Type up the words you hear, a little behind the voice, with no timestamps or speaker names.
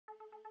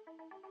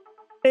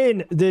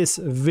In this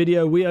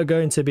video, we are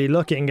going to be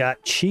looking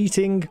at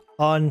cheating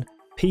on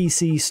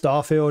PC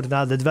Starfield.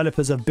 Now, the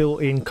developers have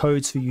built in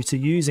codes for you to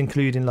use,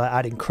 including like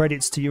adding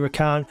credits to your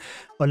account,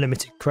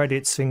 unlimited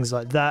credits, things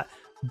like that,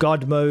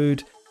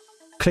 Godmode,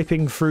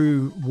 clipping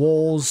through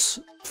walls,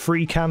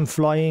 free cam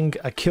flying,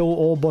 a kill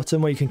all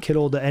button where you can kill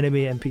all the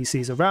enemy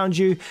NPCs around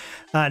you,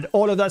 and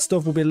all of that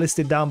stuff will be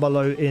listed down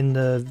below in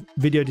the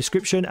video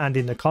description and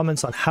in the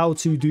comments on how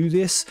to do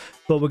this.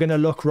 But we're going to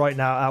look right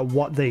now at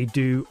what they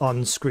do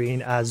on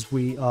screen as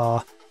we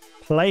are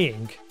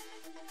playing.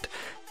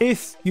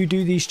 If you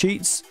do these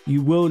cheats,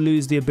 you will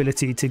lose the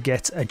ability to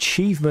get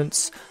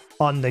achievements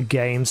on the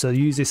game, so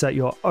use this at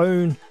your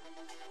own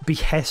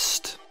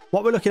behest.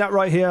 What we're looking at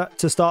right here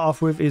to start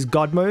off with is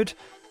Godmode.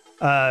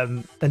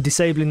 And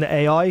disabling the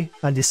AI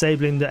and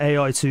disabling the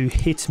AI to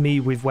hit me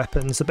with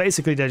weapons. So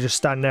basically they just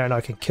stand there and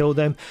I can kill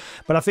them.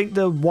 But I think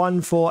the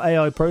one for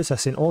AI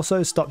processing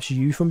also stops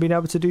you from being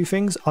able to do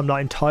things. I'm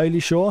not entirely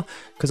sure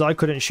because I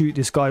couldn't shoot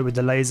this guy with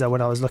the laser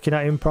when I was looking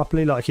at him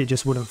properly, like he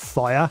just wouldn't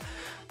fire.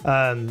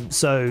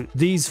 So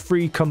these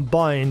three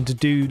combined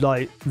do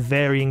like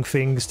varying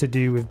things to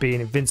do with being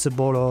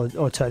invincible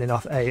or turning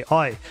off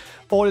AI.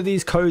 All of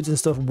these codes and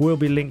stuff will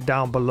be linked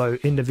down below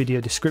in the video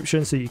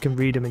description, so you can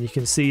read them and you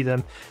can see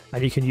them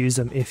and you can use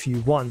them if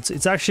you want.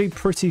 It's actually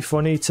pretty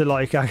funny to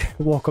like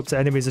walk up to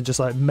enemies and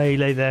just like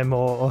melee them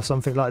or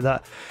something like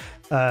that.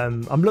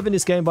 I'm loving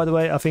this game, by the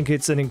way. I think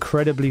it's an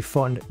incredibly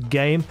fun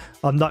game.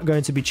 I'm not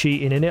going to be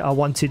cheating in it. I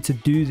wanted to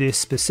do this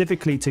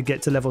specifically to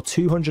get to level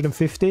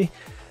 250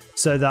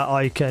 so that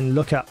I can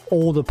look at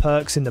all the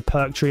perks in the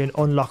perk tree and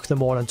unlock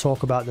them all and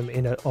talk about them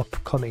in an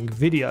upcoming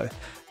video.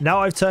 Now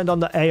I've turned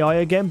on the AI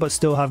again but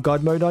still have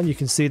God mode on. You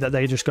can see that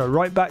they just go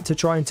right back to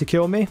trying to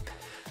kill me.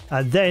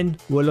 And then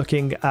we're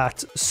looking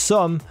at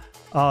some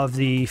of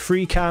the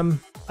free cam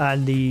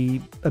and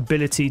the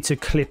ability to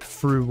clip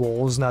through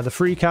walls. Now the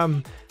free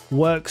cam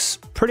works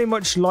pretty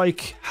much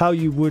like how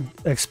you would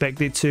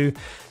expect it to.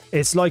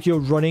 It's like you're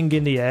running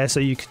in the air, so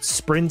you can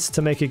sprint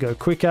to make it go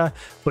quicker,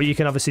 but you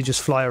can obviously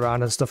just fly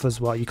around and stuff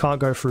as well. You can't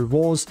go through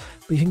walls,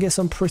 but you can get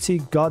some pretty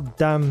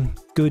goddamn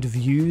good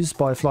views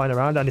by flying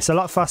around, and it's a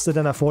lot faster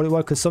than I thought it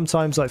was, because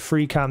sometimes like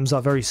free cams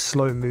are very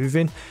slow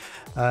moving.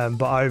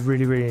 But I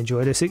really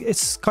enjoy this.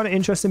 It's kind of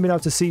interesting being able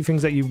to see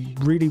things that you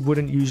really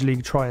wouldn't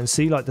usually try and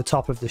see, like the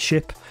top of the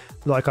ship,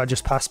 like I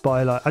just passed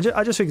by. Like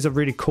I just think it's a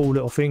really cool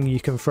little thing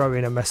you can throw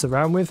in and mess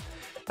around with.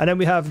 And then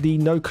we have the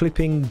no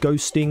clipping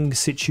ghosting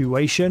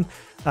situation,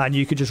 and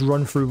you could just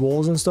run through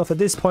walls and stuff. At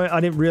this point I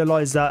didn't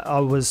realize that I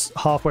was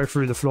halfway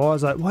through the floor. I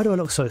was like, why do I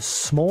look so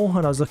small?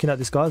 And I was looking at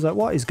this guy, I was like,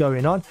 what is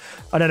going on?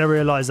 And then I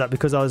realized that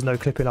because I was no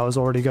clipping, I was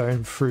already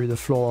going through the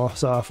floor.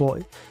 So I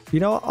thought,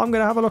 you know what, I'm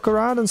gonna have a look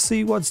around and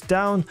see what's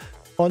down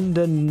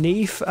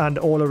underneath and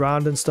all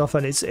around and stuff.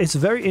 And it's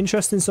very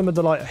interesting, some of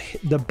the like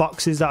the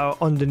boxes that are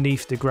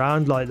underneath the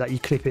ground, like that you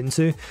clip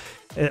into,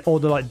 all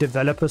the like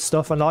developer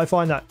stuff. And I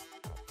find that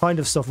kind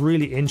of stuff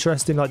really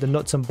interesting, like the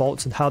nuts and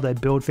bolts and how they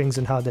build things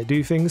and how they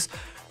do things.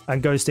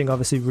 And ghosting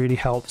obviously really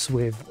helps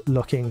with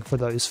looking for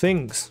those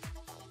things.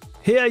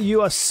 Here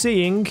you are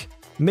seeing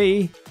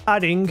me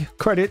adding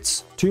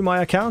credits to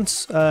my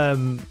accounts.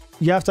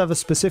 You have to have a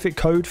specific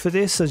code for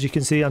this. As you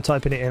can see, I'm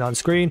typing it in on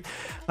screen,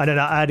 and then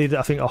I added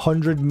I think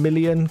 100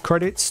 million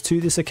credits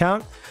to this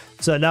account.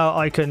 So now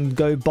I can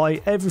go buy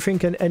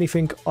everything and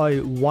anything I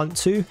want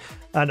to,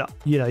 and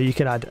you know, you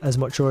can add as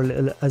much or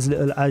as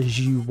little as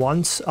you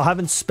want. I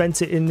haven't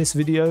spent it in this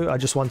video, I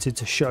just wanted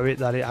to show it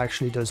that it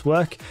actually does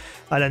work.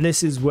 And then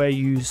this is where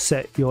you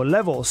set your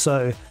level.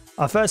 So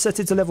I first set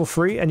it to level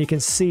 3, and you can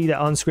see that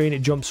on screen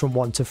it jumps from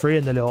 1 to 3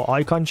 and the little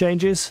icon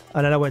changes.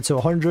 And then I went to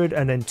 100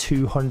 and then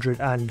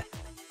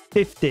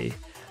 250.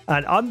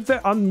 And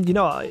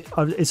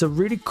it's a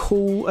really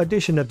cool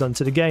addition they've done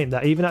to the game,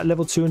 that even at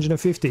level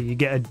 250 you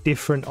get a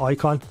different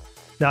icon.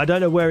 Now I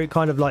don't know where it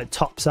kind of like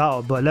tops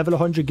out, but level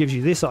 100 gives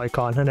you this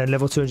icon, and then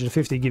level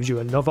 250 gives you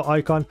another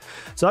icon.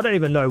 So I don't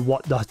even know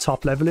what the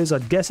top level is. I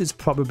guess it's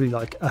probably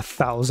like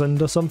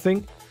 1,000 or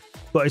something.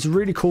 But it's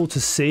really cool to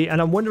see, and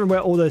I'm wondering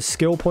where all those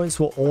skill points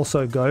will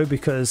also go,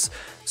 because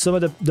some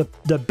of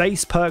the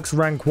base perks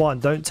rank 1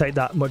 don't take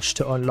that much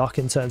to unlock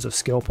in terms of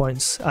skill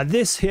points. And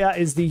this here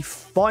is the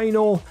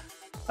final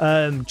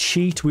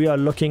cheat we are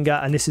looking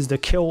at, and this is the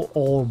kill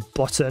all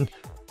button.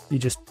 You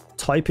just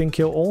type in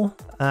kill all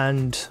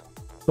and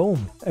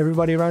boom,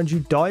 everybody around you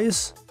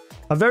dies.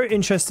 I'm very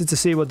interested to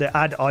see what the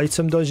add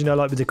item does, you know,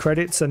 like with the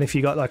credits, and if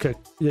you got like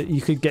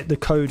you could get the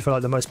code for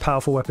like the most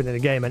powerful weapon in the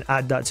game and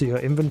add that to your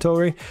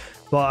inventory.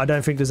 But I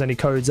don't think there's any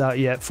codes out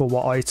yet for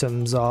what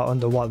items are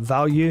under what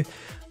value.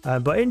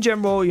 But in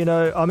general, you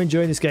know, I'm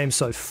enjoying this game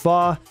so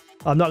far.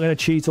 I'm not going to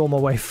cheat all my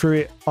way through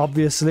it,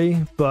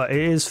 obviously, but it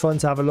is fun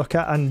to have a look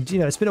at. And, you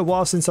know, it's been a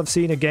while since I've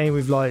seen a game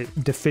with like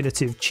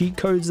definitive cheat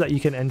codes that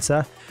you can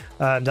enter,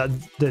 that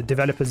the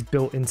developers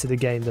built into the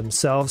game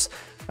themselves.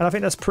 And I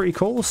think that's pretty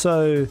cool.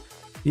 So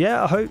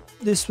yeah, I hope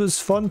this was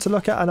fun to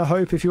look at, and I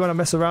hope if you want to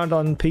mess around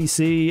on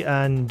PC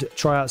and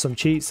try out some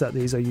cheats, that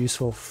these are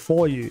useful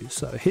for you.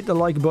 So hit the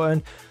like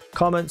button,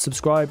 comment,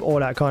 subscribe, all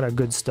that kind of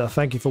good stuff.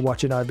 Thank you for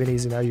watching. I've been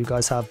easy now. You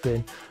guys have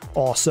been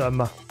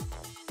awesome.